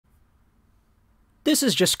This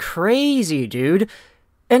is just crazy, dude.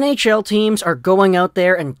 NHL teams are going out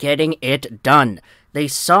there and getting it done. They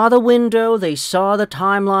saw the window, they saw the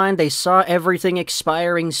timeline, they saw everything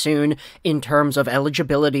expiring soon in terms of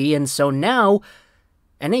eligibility, and so now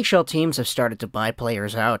NHL teams have started to buy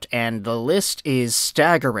players out, and the list is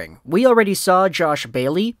staggering. We already saw Josh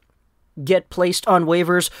Bailey get placed on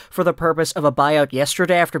waivers for the purpose of a buyout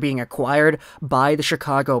yesterday after being acquired by the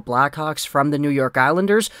Chicago Blackhawks from the New York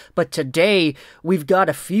Islanders, but today we've got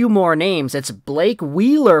a few more names. It's Blake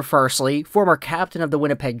Wheeler, firstly, former captain of the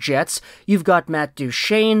Winnipeg Jets. You've got Matt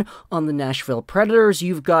Duchene on the Nashville Predators.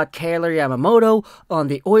 You've got Kailer Yamamoto on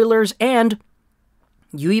the Oilers, and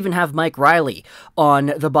you even have Mike Riley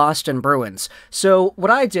on the Boston Bruins. So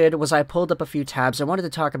what I did was I pulled up a few tabs. I wanted to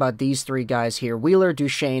talk about these three guys here, Wheeler,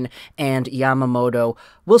 Duchene, and Yamamoto.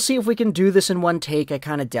 We'll see if we can do this in one take. I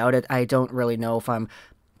kind of doubt it. I don't really know if I'm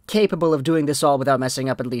capable of doing this all without messing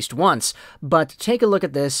up at least once. But take a look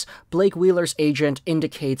at this. Blake Wheeler's agent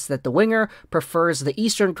indicates that the winger prefers the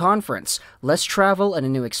Eastern Conference. Less travel and a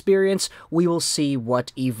new experience. We will see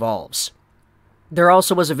what evolves. There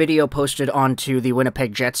also was a video posted onto the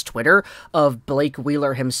Winnipeg Jets Twitter of Blake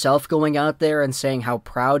Wheeler himself going out there and saying how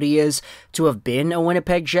proud he is to have been a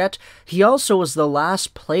Winnipeg Jet. He also was the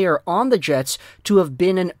last player on the Jets to have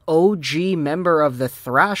been an OG member of the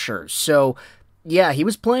Thrashers. So, yeah, he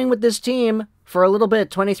was playing with this team for a little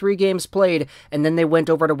bit, 23 games played, and then they went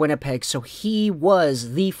over to Winnipeg. So he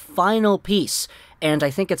was the final piece, and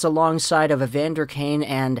I think it's alongside of Evander Kane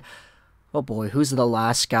and, oh boy, who's the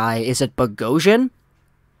last guy? Is it Bogosian?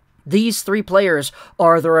 These three players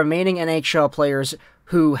are the remaining NHL players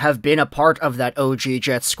who have been a part of that OG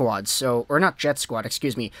Jet squad. So, or not Jet squad,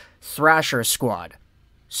 excuse me, Thrasher squad.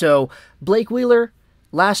 So, Blake Wheeler,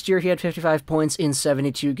 last year he had 55 points in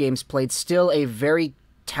 72 games played. Still a very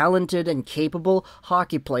talented and capable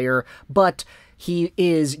hockey player, but he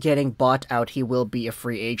is getting bought out. He will be a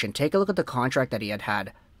free agent. Take a look at the contract that he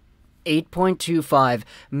had. $8.25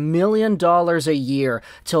 million a year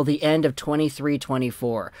till the end of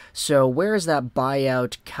 23-24. So where's that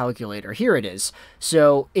buyout calculator? Here it is.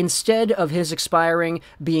 So instead of his expiring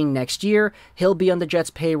being next year, he'll be on the Jets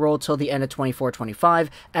payroll till the end of 24-25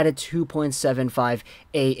 at a 2.75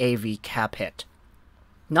 AAV cap hit.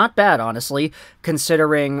 Not bad, honestly,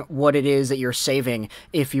 considering what it is that you're saving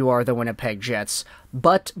if you are the Winnipeg Jets.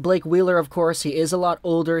 But Blake Wheeler, of course, he is a lot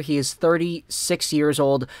older. He is 36 years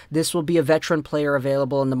old. This will be a veteran player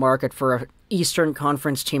available in the market for an Eastern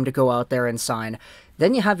Conference team to go out there and sign.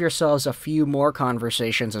 Then you have yourselves a few more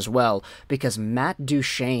conversations as well, because Matt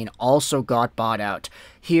Duchene also got bought out.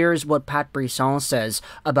 Here's what Pat Brisson says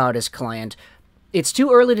about his client. It's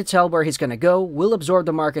too early to tell where he's going to go. We'll absorb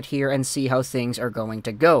the market here and see how things are going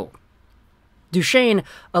to go. Duchene,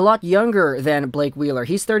 a lot younger than Blake Wheeler.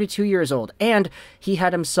 He's 32 years old, and he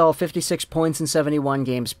had himself 56 points in 71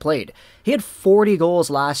 games played. He had 40 goals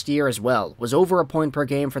last year as well, was over a point per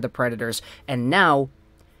game for the Predators, and now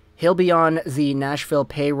he'll be on the Nashville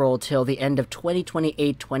payroll till the end of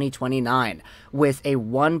 2028-2029 with a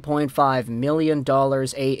 $1.5 million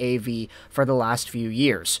AAV for the last few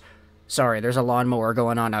years. Sorry, there's a lawnmower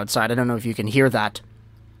going on outside. I don't know if you can hear that.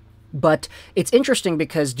 But it's interesting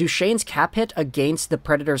because Duchene's cap hit against the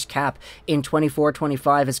Predators' cap in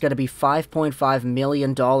 24-25 is going to be $5.5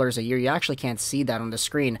 million a year. You actually can't see that on the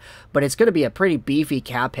screen, but it's going to be a pretty beefy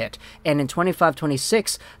cap hit. And in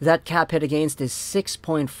 25-26, that cap hit against is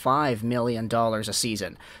 $6.5 million a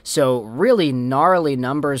season. So really gnarly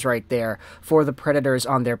numbers right there for the Predators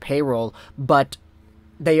on their payroll, but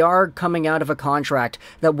they are coming out of a contract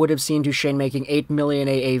that would have seen Duchene making $8 million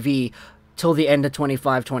AAV till the end of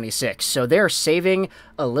 25-26. So they're saving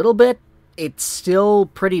a little bit. It's still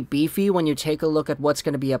pretty beefy when you take a look at what's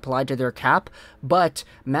going to be applied to their cap, but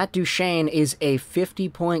Matt Duchene is a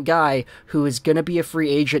 50-point guy who is going to be a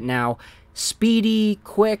free agent now. Speedy,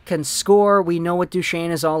 quick, can score. We know what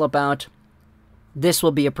Duchene is all about. This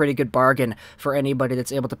will be a pretty good bargain for anybody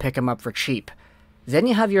that's able to pick him up for cheap. Then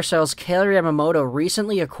you have yourselves Kailer Yamamoto,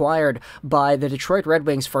 recently acquired by the Detroit Red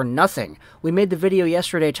Wings for nothing. We made the video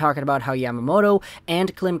yesterday talking about how Yamamoto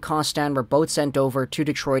and Klim Kostin were both sent over to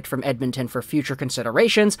Detroit from Edmonton for future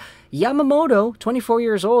considerations. Yamamoto, 24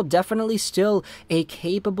 years old, definitely still a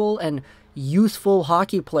capable and youthful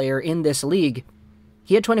hockey player in this league.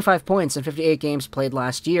 He had 25 points in 58 games played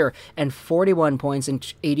last year, and 41 points in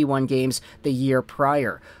 81 games the year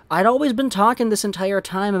prior. I'd always been talking this entire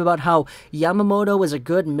time about how Yamamoto is a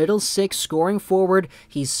good middle six scoring forward.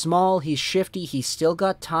 He's small, he's shifty, he's still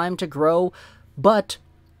got time to grow, but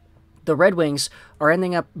the Red Wings are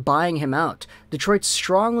ending up buying him out. Detroit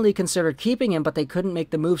strongly considered keeping him, but they couldn't make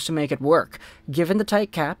the moves to make it work. Given the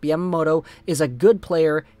tight cap, Yamamoto is a good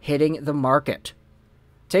player hitting the market.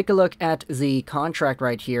 Take a look at the contract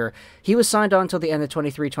right here. He was signed on until the end of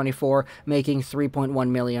 23-24, making $3.1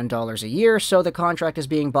 million a year, so the contract is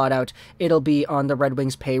being bought out. It'll be on the Red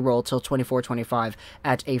Wings payroll till 24-25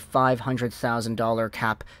 at a $500,000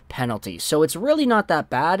 cap penalty. So it's really not that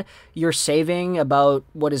bad. You're saving about,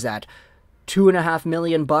 what is that, $2.5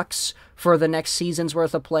 million for the next season's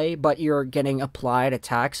worth of play, but you're getting applied a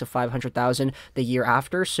tax of $500,000 the year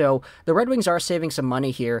after. So the Red Wings are saving some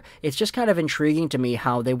money here. It's just kind of intriguing to me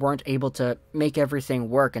how they weren't able to make everything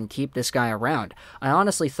work and keep this guy around. I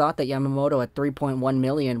honestly thought that Yamamoto at $3.1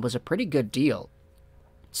 million was a pretty good deal.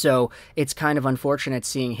 So it's kind of unfortunate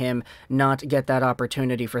seeing him not get that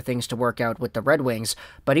opportunity for things to work out with the Red Wings.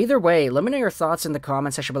 But either way, let me know your thoughts in the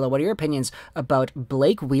comment section below. What are your opinions about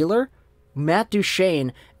Blake Wheeler, Matt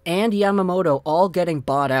Duchene, and Yamamoto all getting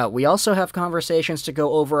bought out? We also have conversations to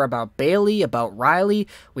go over about Bailey, about Riley.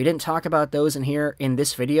 We didn't talk about those in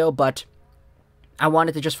this video, but I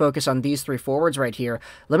wanted to just focus on these three forwards right here.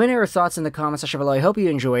 Let me know your thoughts in the comment section below. I hope you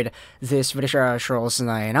enjoyed this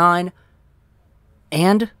video.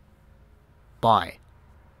 And bye.